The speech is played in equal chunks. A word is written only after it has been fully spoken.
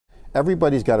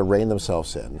everybody's got to rein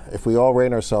themselves in. If we all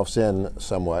rein ourselves in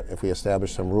somewhat, if we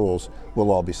establish some rules,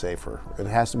 we'll all be safer.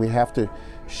 We have to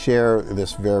share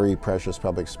this very precious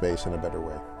public space in a better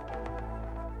way.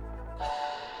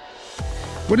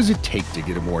 What does it take to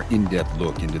get a more in-depth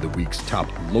look into the week's top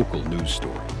local news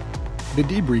story? The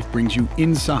Debrief brings you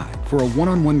inside for a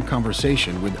one-on-one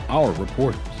conversation with our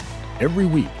reporters every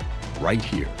week, right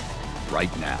here,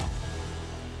 right now.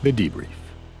 The Debrief.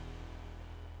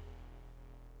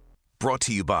 Brought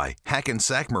to you by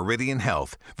Hackensack Meridian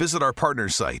Health. Visit our partner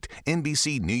site,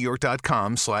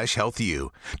 NBCNewYork.com/healthyou,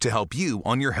 to help you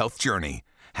on your health journey.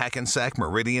 Hackensack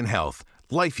Meridian Health.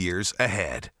 Life years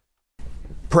ahead.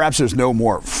 Perhaps there's no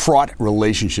more fraught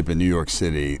relationship in New York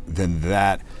City than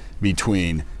that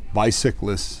between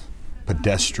bicyclists,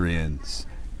 pedestrians,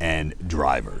 and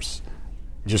drivers.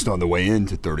 Just on the way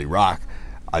into 30 Rock,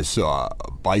 I saw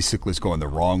a bicyclist going the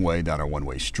wrong way down a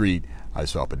one-way street. I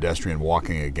saw a pedestrian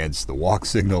walking against the walk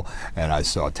signal, and I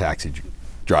saw taxi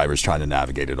drivers trying to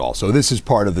navigate it all. So this is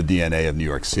part of the DNA of New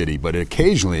York City, but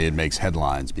occasionally it makes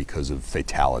headlines because of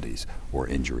fatalities or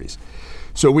injuries.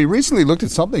 So we recently looked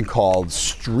at something called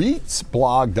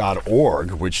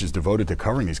streetsblog.org, which is devoted to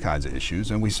covering these kinds of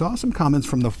issues, and we saw some comments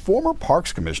from the former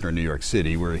Parks Commissioner in New York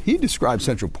City, where he described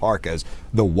Central Park as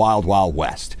the Wild Wild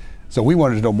West. So we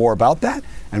wanted to know more about that,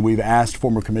 and we've asked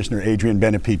former Commissioner Adrian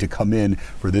Benepi to come in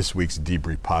for this week's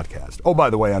Debrief podcast. Oh, by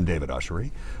the way, I'm David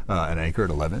Ushery, an anchor at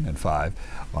 11 and 5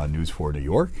 on News 4 New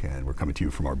York, and we're coming to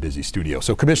you from our busy studio.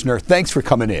 So, Commissioner, thanks for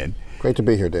coming in. Great to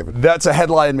be here, David. That's a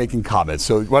headline-making comment,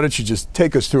 so why don't you just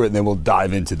take us through it, and then we'll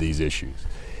dive into these issues.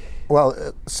 Well,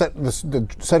 the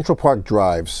Central Park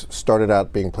drives started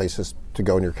out being places to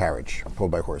go in your carriage,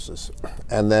 pulled by horses,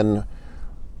 and then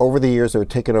over the years, they were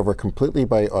taken over completely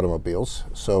by automobiles.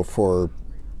 So for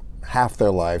half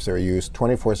their lives, they were used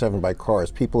 24/7 by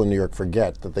cars. People in New York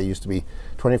forget that they used to be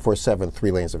 24/7, 3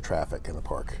 lanes of traffic in the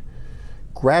park.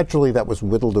 Gradually, that was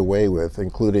whittled away with,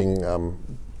 including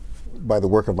by the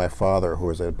work of my father, who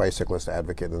was a bicyclist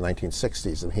advocate in the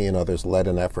 1960s, and he and others led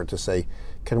an effort to say,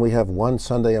 can we have one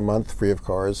Sunday a month free of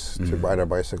cars to ride our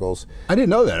bicycles? I didn't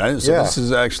know that. This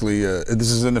is actually, this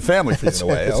is in the family for you in a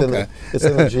way. It's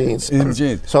in the genes. In the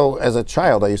genes. So as a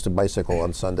child, I used to bicycle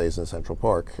on Sundays in Central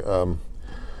Park.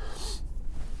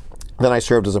 Then I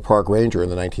served as a park ranger in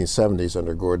the 1970s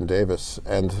under Gordon Davis,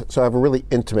 and so I have a really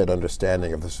intimate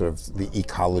understanding of the sort of the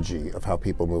ecology of how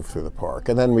people move through the park.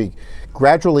 And then we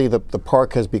gradually the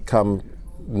park has become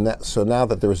so now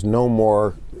that there is no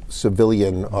more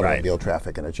civilian automobile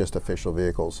traffic and it's just official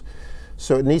vehicles.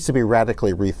 So it needs to be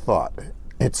radically rethought.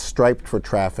 It's striped for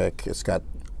traffic. It's got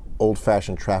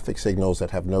old-fashioned traffic signals that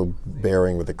have no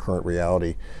bearing with the current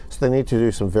reality. So they need to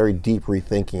do some very deep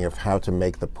rethinking of how to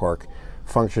make the park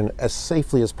function as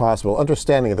safely as possible,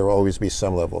 understanding there will always be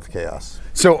some level of chaos.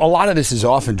 So a lot of this is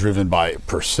often driven by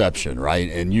perception, right?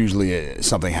 And usually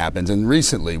something happens. And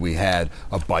recently we had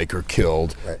a biker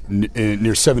killed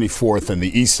near 74th and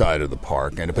the east side of the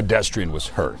park, and a pedestrian was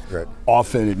hurt. Right.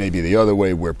 Often it may be the other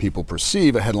way, where people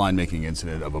perceive a headline-making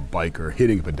incident of a biker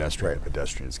hitting a pedestrian, and a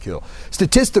pedestrian is killed.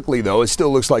 Statistically, though, it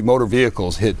still looks like motor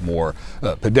vehicles hit more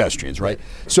pedestrians, right?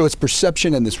 So it's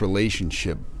perception in this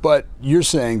relationship. But you're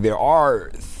saying there are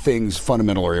things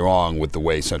fundamentally wrong with the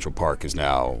way Central Park is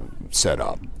now set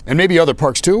up, and maybe other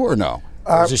parks too, or no?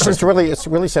 It's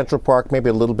really Central Park, maybe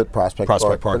a little bit Prospect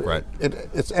Park, right?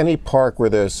 It's any park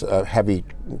where there's heavy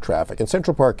traffic. In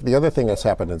Central Park, the other thing that's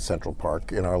happened in Central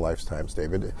Park in our lifetimes,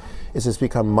 David, is it's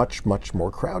become much, much more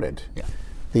crowded. Yeah.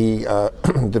 The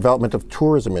development of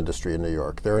tourism industry in New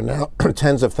York. There are now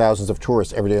tens of thousands of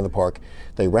tourists every day in the park.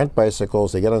 They rent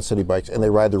bicycles, they get on city bikes, and they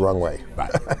ride the wrong way.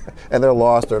 Right. And they're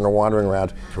lost, they're wandering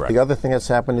around. Correct. The other thing that's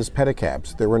happened is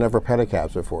pedicabs. There were never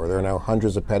pedicabs before. There are now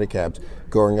hundreds of pedicabs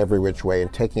going every which way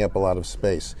and taking up a lot of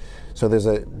space. So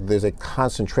there's a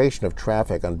concentration of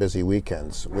traffic on busy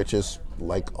weekends, which is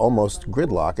like almost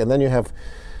gridlock. And then you have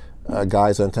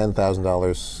guys on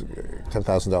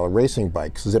 $10,000 racing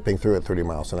bikes zipping through at 30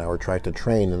 miles an hour, trying to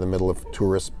train in the middle of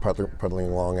tourists puddling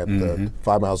along at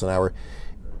 5 miles an hour.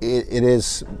 It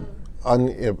is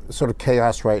sort of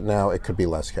chaos right now. It could be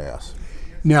less chaos.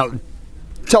 Now,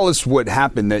 tell us what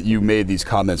happened that you made these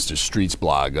comments to Streets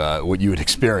Blog, what you had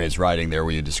experienced riding there,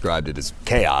 where you described it as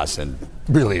chaos and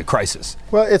really a crisis.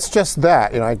 Well, it's just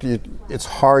that. It's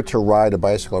hard to ride a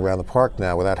bicycle around the park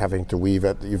now without having to weave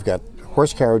it. You've got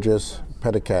horse carriages,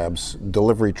 pedicabs,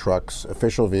 delivery trucks,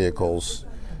 official vehicles,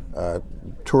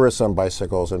 tourists on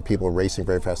bicycles, and people racing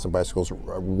very fast on bicycles,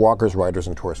 walkers, riders,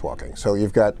 and tourists walking. So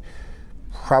you've got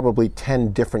probably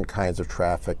 10 different kinds of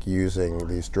traffic using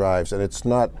these drives, and it's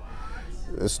not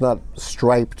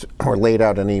striped or laid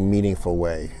out in any meaningful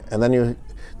way. And then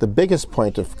The biggest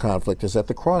point of conflict is at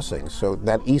the crossing. So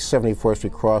that East 74th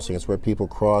Street crossing is where people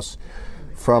cross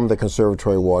from the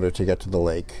Conservatory Water to get to the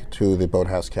lake, to the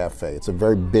Boathouse Cafe. It's a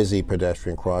very busy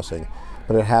pedestrian crossing,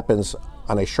 but it happens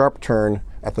on a sharp turn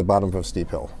at the bottom of a steep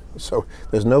hill. So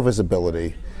there's no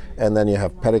visibility, and then you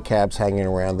have pedicabs hanging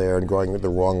around there and going the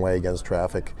wrong way against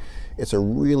traffic. It's a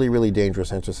really, really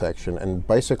dangerous intersection, and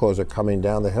bicyclers are coming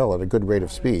down the hill at a good rate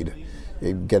of speed,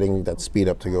 getting that speed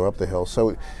up to go up the hill.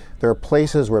 So there are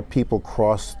places where people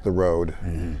cross the road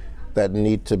that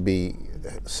need to be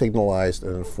signalized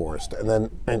and enforced. And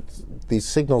these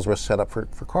signals were set up for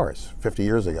cars 50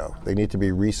 years ago. They need to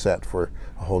be reset for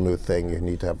a whole new thing. You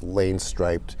need to have lanes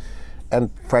striped. And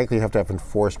frankly, you have to have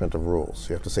enforcement of rules.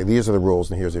 You have to say, these are the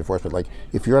rules and here's the enforcement. Like,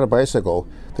 if you're on a bicycle,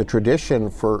 the tradition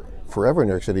for forever in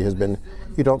New York City has been,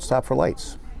 you don't stop for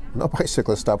lights. No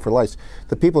bicyclists stop for lights.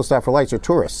 The people who stop for lights are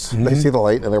tourists. They see the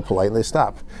light and they're polite and they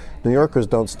stop. New Yorkers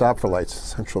don't stop for lights in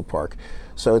Central Park.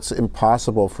 So it's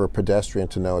impossible for a pedestrian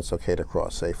to know it's okay to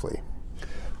cross safely.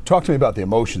 Talk to me about the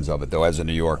emotions of it, though, as a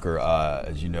New Yorker,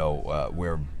 as you know,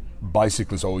 where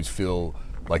bicyclists always feel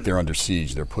like they're under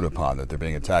siege, they're put upon, that they're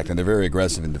being attacked, and they're very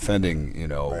aggressive in defending,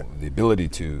 the ability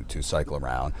to cycle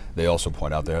around. They also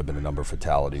point out there have been a number of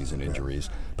fatalities and injuries.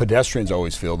 Pedestrians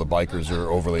always feel the bikers are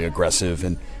overly aggressive,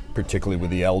 and particularly with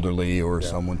the elderly or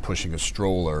someone pushing a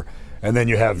stroller. And then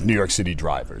you have New York City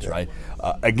drivers, right?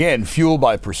 Again, fueled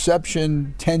by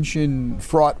perception, tension,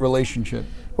 fraught relationship.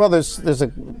 Well, there's a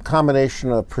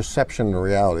combination of perception and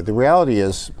reality. The reality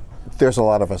is there's a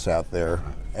lot of us out there,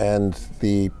 and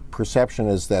the perception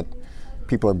is that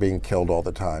people are being killed all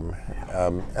the time,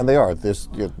 and they are. There's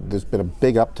been a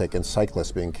big uptick in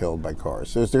cyclists being killed by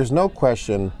cars. There's no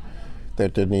question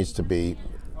that there needs to be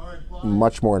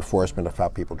much more enforcement of how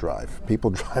people drive.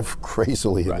 People drive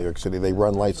crazily in New York City. They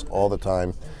run lights all the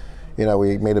time.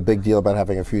 We made a big deal about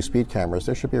having a few speed cameras.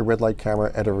 There should be a red light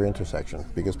camera at every intersection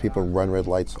because people run red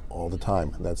lights all the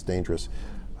time, and that's dangerous.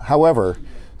 However,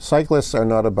 cyclists are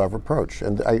not above reproach.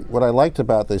 And what I liked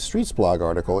about the Streets blog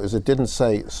article is it didn't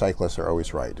say cyclists are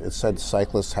always right. It said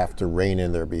cyclists have to rein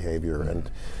in their behavior. And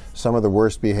some of the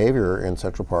worst behavior in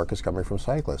Central Park is coming from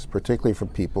cyclists, particularly from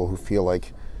people who feel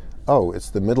like, oh, it's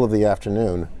the middle of the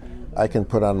afternoon, I can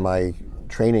put on my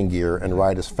training gear and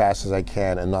ride as fast as I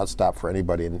can and not stop for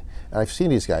anybody. And I've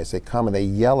seen these guys, they come and they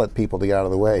yell at people to get out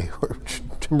of the way who are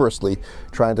timorously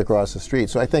trying to cross the street.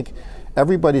 So I think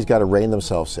everybody's got to rein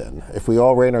themselves in. If we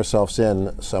all rein ourselves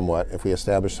in somewhat, if we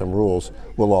establish some rules,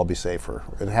 we'll all be safer.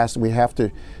 We have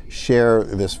to share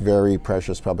this very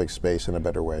precious public space in a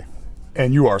better way.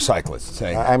 And you are a cyclist,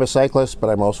 saying I'm a cyclist, but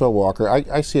I'm also a walker.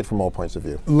 I see it from all points of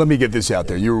view. Let me get this out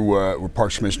there. You were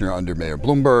Parks Commissioner under Mayor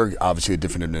Bloomberg, obviously a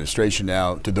different administration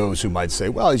now. To those who might say,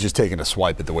 well, he's just taking a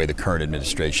swipe at the way the current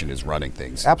administration is running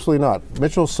things. Absolutely not.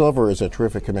 Mitchell Silver is a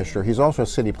terrific commissioner. He's also a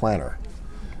city planner.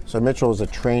 So Mitchell is a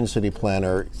trained city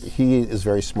planner. He is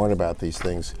very smart about these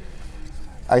things.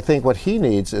 I think what he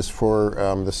needs is for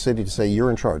the city to say, you're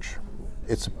in charge.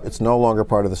 It's no longer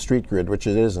part of the street grid, which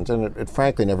it isn't, and it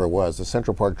frankly never was. The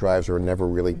Central Park drives were never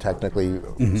really technically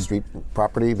street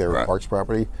property, they were Parks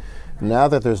property. Now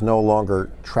that there's no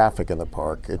longer traffic in the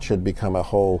park, it should become a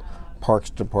whole Parks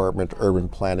Department urban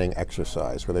planning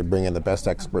exercise where they bring in the best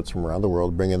experts from around the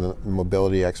world, bring in the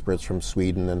mobility experts from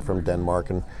Sweden and from Denmark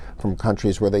and from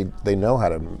countries where they know how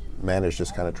to manage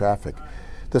this kind of traffic.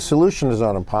 The solution is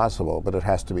not impossible, but it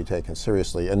has to be taken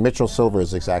seriously, and Mitchell Silver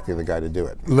is exactly the guy to do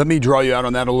it. Let me draw you out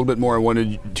on that a little bit more. I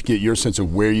wanted to get your sense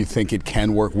of where you think it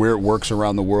can work, where it works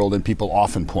around the world, and people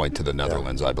often point to the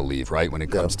Netherlands, I believe, right, when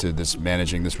it comes to this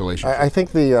managing this relationship. I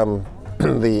think the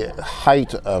the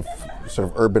height of sort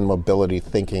of urban mobility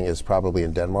thinking is probably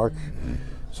in Denmark.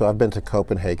 So I've been to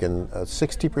Copenhagen.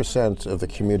 60% of the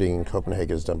commuting in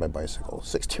Copenhagen is done by bicycle.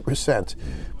 60%,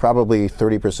 probably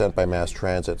 30% by mass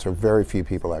transit. So very few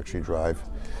people actually drive.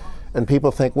 And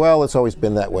people think, well, it's always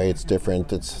been that way. It's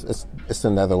different. It's the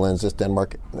Netherlands. It's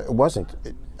Denmark. It wasn't.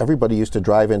 Everybody used to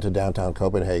drive into downtown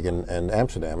Copenhagen and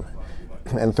Amsterdam.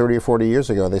 And 30 or 40 years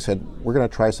ago, they said, we're going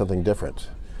to try something different.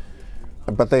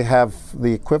 But they have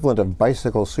the equivalent of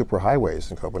bicycle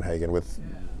superhighways in Copenhagen with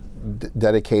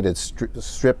dedicated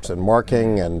strips and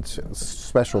marking and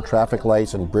special traffic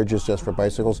lights and bridges just for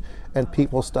bicycles, and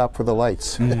people stop for the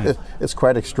lights. It's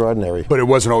quite extraordinary. But it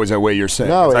wasn't always that way, you're saying.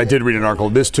 No, I did read an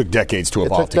article. This took decades to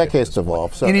evolve. It took decades to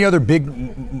evolve. So any other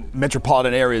big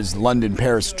metropolitan areas, London,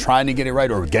 Paris, trying to get it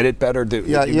right or get it better?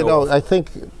 I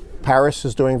think Paris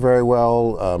is doing very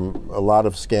well. A lot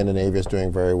of Scandinavia is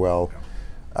doing very well.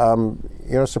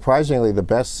 surprisingly, the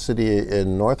best city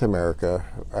in North America,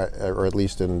 or at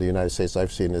least in the United States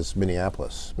I've seen, is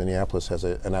Minneapolis. Minneapolis has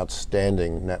an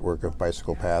outstanding network of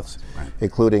bicycle paths,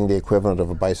 including the equivalent of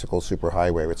a bicycle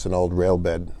superhighway. It's an old rail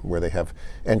bed where they have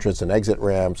entrance and exit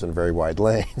ramps and very wide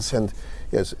lanes, and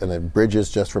then bridges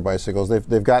just for bicycles.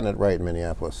 They've gotten it right in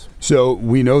Minneapolis. So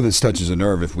we know this touches a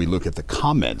nerve if we look at the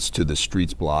comments to the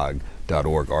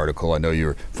streetsblog.org article. I know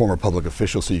you're a former public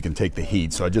official, so you can take the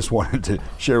heat. So I just wanted to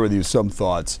share with you some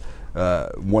thoughts.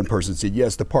 One person said,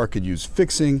 yes, the park could use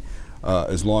fixing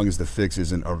as long as the fix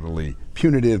isn't utterly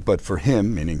punitive. But for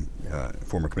him, meaning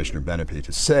former Commissioner Benepe,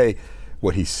 to say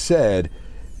what he said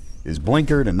is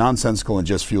blinkered and nonsensical and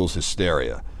just fuels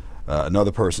hysteria.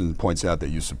 Another person points out that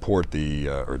you support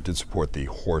did support the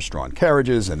horse-drawn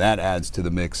carriages, and that adds to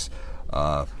the mix.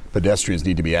 Pedestrians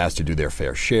need to be asked to do their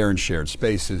fair share in shared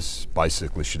spaces.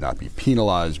 Bicyclists should not be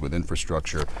penalized with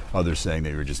infrastructure. Others saying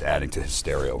that you're just adding to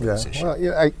hysteria over this issue.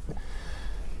 Well,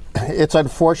 it's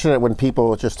unfortunate when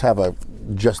people just have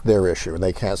just their issue and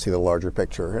they can't see the larger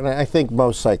picture. And I think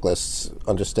most cyclists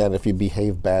understand if you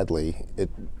behave badly,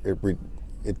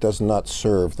 it does not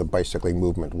serve the bicycling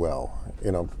movement well.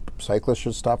 Cyclists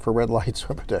should stop for red lights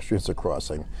when pedestrians are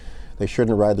crossing. They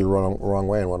shouldn't ride the wrong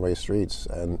way on one-way streets,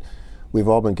 and we've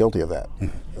all been guilty of that.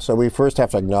 So we first have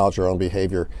to acknowledge our own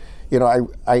behavior.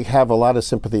 I have a lot of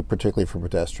sympathy, particularly for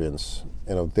pedestrians.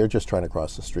 They're just trying to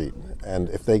cross the street, and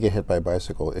if they get hit by a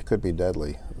bicycle, it could be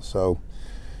deadly. So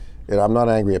I'm not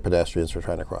angry at pedestrians for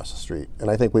trying to cross the street,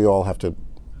 and I think we all have to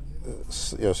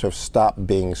sort of stop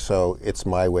being so it's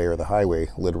my way or the highway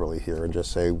literally here, and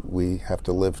just say we have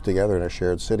to live together in a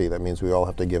shared city. That means we all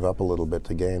have to give up a little bit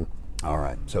to gain. All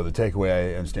right. So the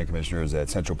takeaway, I understand, Commissioner, is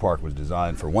that Central Park was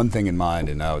designed for one thing in mind,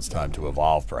 and now it's time to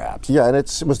evolve, perhaps. Yeah, and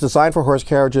it was designed for horse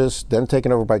carriages, then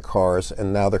taken over by cars,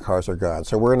 and now the cars are gone.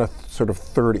 So we're in a sort of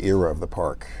third era of the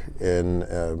park, in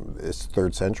its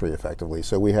third century, effectively.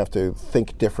 So we have to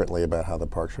think differently about how the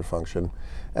park should function.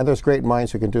 And there's great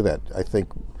minds who can do that. I think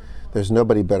there's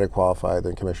nobody better qualified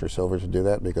than Commissioner Silver to do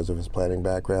that because of his planning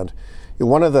background.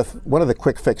 One of the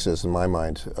quick fixes in my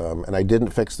mind, and I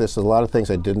didn't fix this, a lot of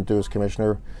things I didn't do as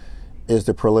commissioner, is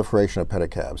the proliferation of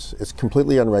pedicabs. It's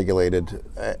completely unregulated,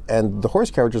 and the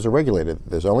horse carriages are regulated.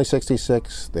 There's only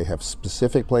 66. They have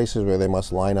specific places where they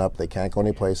must line up. They can't go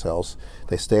anyplace else.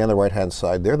 They stay on the right-hand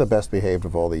side. They're the best behaved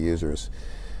of all the users.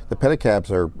 The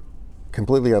pedicabs are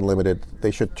completely unlimited.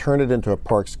 They should turn it into a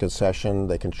park's concession.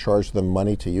 They can charge them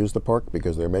money to use the park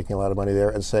because they're making a lot of money there,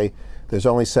 and say, there's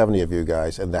only 70 of you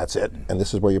guys, and that's it. And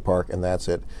this is where you park, and that's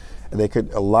it. And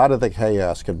a lot of the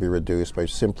chaos could be reduced by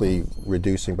simply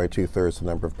reducing by 2/3 the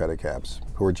number of pedicabs,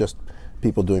 who are just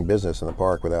people doing business in the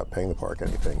park without paying the park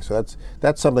anything. So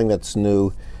that's something that's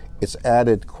new. It's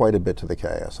added quite a bit to the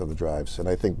chaos of the drives, and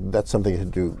I think that's something to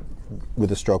do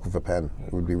with a stroke of a pen.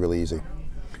 It would be really easy.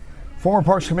 Former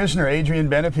Parks Commissioner Adrian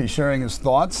Benepe sharing his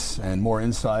thoughts and more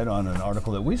insight on an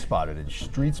article that we spotted at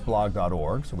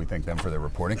streetsblog.org. So we thank them for their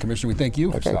reporting. Commissioner, we thank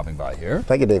you for stopping by here.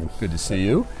 Thank you, David. Good to see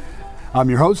you. I'm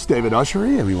your host, David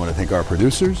Ushery, and we want to thank our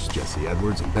producers, Jesse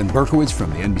Edwards and Ben Berkowitz from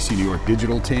the NBC New York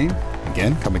digital team.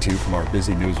 Again, coming to you from our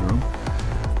busy newsroom.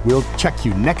 We'll check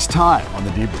you next time on The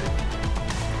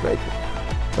Debrief. Great.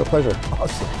 A pleasure.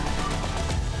 Awesome.